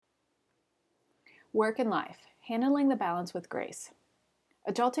Work and life, handling the balance with grace.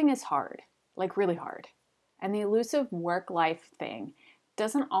 Adulting is hard, like really hard, and the elusive work-life thing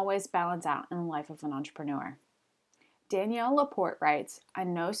doesn't always balance out in the life of an entrepreneur. Danielle LaPorte writes, I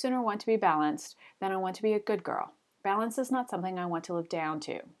no sooner want to be balanced than I want to be a good girl. Balance is not something I want to live down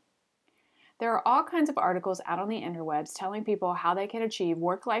to. There are all kinds of articles out on the interwebs telling people how they can achieve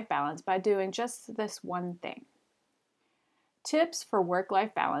work-life balance by doing just this one thing. Tips for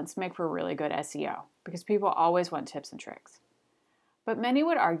work-life balance make for really good SEO because people always want tips and tricks. But many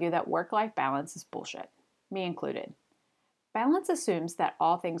would argue that work-life balance is bullshit, me included. Balance assumes that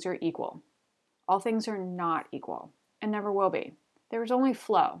all things are equal. All things are not equal and never will be. There is only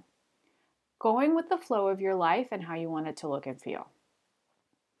flow. Going with the flow of your life and how you want it to look and feel.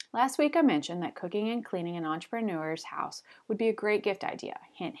 Last week I mentioned that cooking and cleaning an entrepreneur's house would be a great gift idea.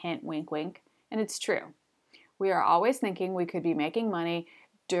 Hint, hint, wink, wink. And it's true. We are always thinking we could be making money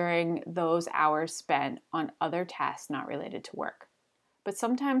during those hours spent on other tasks not related to work. But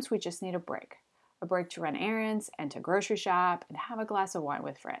sometimes we just need a break to run errands and to grocery shop and have a glass of wine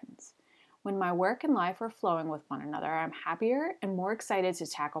with friends. When my work and life are flowing with one another, I'm happier and more excited to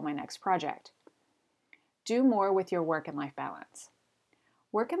tackle my next project. Do more with your work and life balance.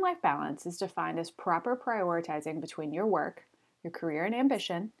 Work and life balance is defined as proper prioritizing between your work, your career and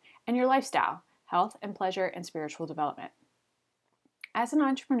ambition, and your lifestyle, health and pleasure, and spiritual development. As an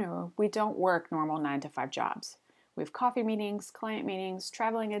entrepreneur, we don't work normal 9-to-5 jobs. We have coffee meetings, client meetings,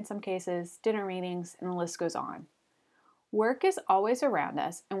 traveling in some cases, dinner meetings, and the list goes on. Work is always around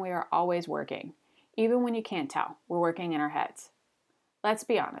us, and we are always working. Even when you can't tell, we're working in our heads. Let's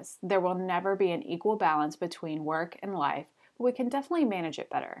be honest, there will never be an equal balance between work and life, but we can definitely manage it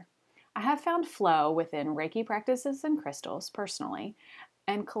better. I have found flow within Reiki practices and crystals personally,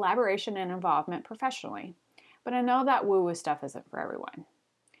 and collaboration and involvement professionally. But I know that woo-woo stuff isn't for everyone.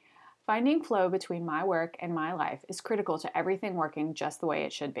 Finding flow between my work and my life is critical to everything working just the way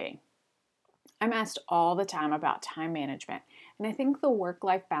it should be. I'm asked all the time about time management, and I think the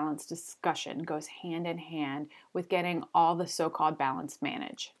work-life balance discussion goes hand in hand with getting all the so-called balance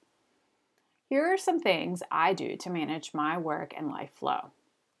managed. Here are some things I do to manage my work and life flow.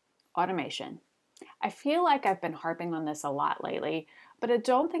 Automation. I feel like I've been harping on this a lot lately, but I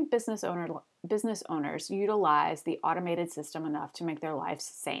don't think business owners utilize the automated system enough to make their lives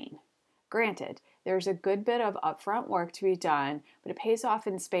sane. Granted, there's a good bit of upfront work to be done, but it pays off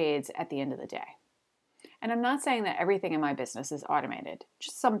in spades at the end of the day. And I'm not saying that everything in my business is automated,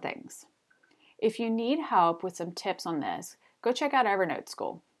 just some things. If you need help with some tips on this, go check out Evernote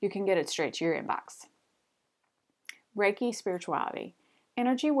School. You can get it straight to your inbox. Reiki spirituality.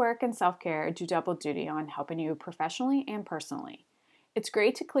 Energy work and self-care do double duty on helping you professionally and personally. It's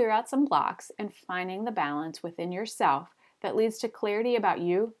great to clear out some blocks and finding the balance within yourself that leads to clarity about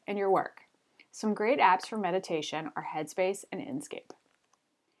you and your work. Some great apps for meditation are Headspace and Inscape.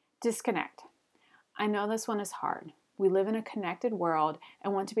 Disconnect. I know this one is hard. We live in a connected world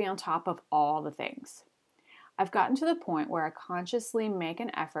and want to be on top of all the things. I've gotten to the point where I consciously make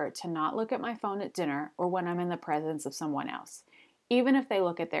an effort to not look at my phone at dinner or when I'm in the presence of someone else, even if they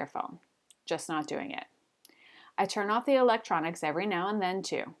look at their phone. Just not doing it. I turn off the electronics every now and then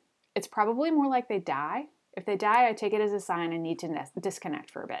too. It's probably more like they die. If they die, I take it as a sign I need to disconnect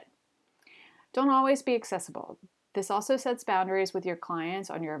for a bit. Don't always be accessible. This also sets boundaries with your clients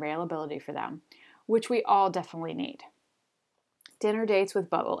on your availability for them, which we all definitely need. Dinner dates with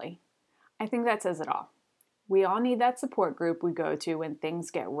bubbly. I think that says it all. We all need that support group we go to when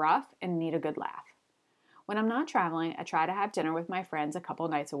things get rough and need a good laugh. When I'm not traveling, I try to have dinner with my friends a couple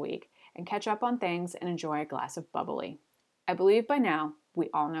nights a week and catch up on things and enjoy a glass of bubbly. I believe by now we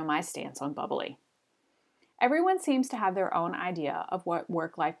all know my stance on bubbly. Everyone seems to have their own idea of what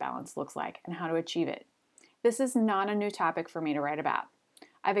work-life balance looks like and how to achieve it. This is not a new topic for me to write about.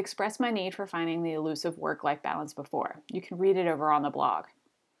 I've expressed my need for finding the elusive work-life balance before. You can read it over on the blog.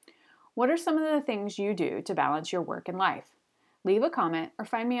 What are some of the things you do to balance your work and life? Leave a comment or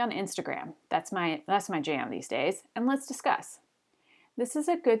find me on Instagram. That's my jam these days, and let's discuss. This is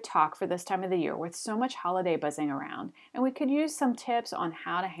a good talk for this time of the year with so much holiday buzzing around, and we could use some tips on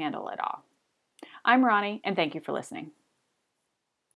how to handle it all. I'm Ronnie, and thank you for listening.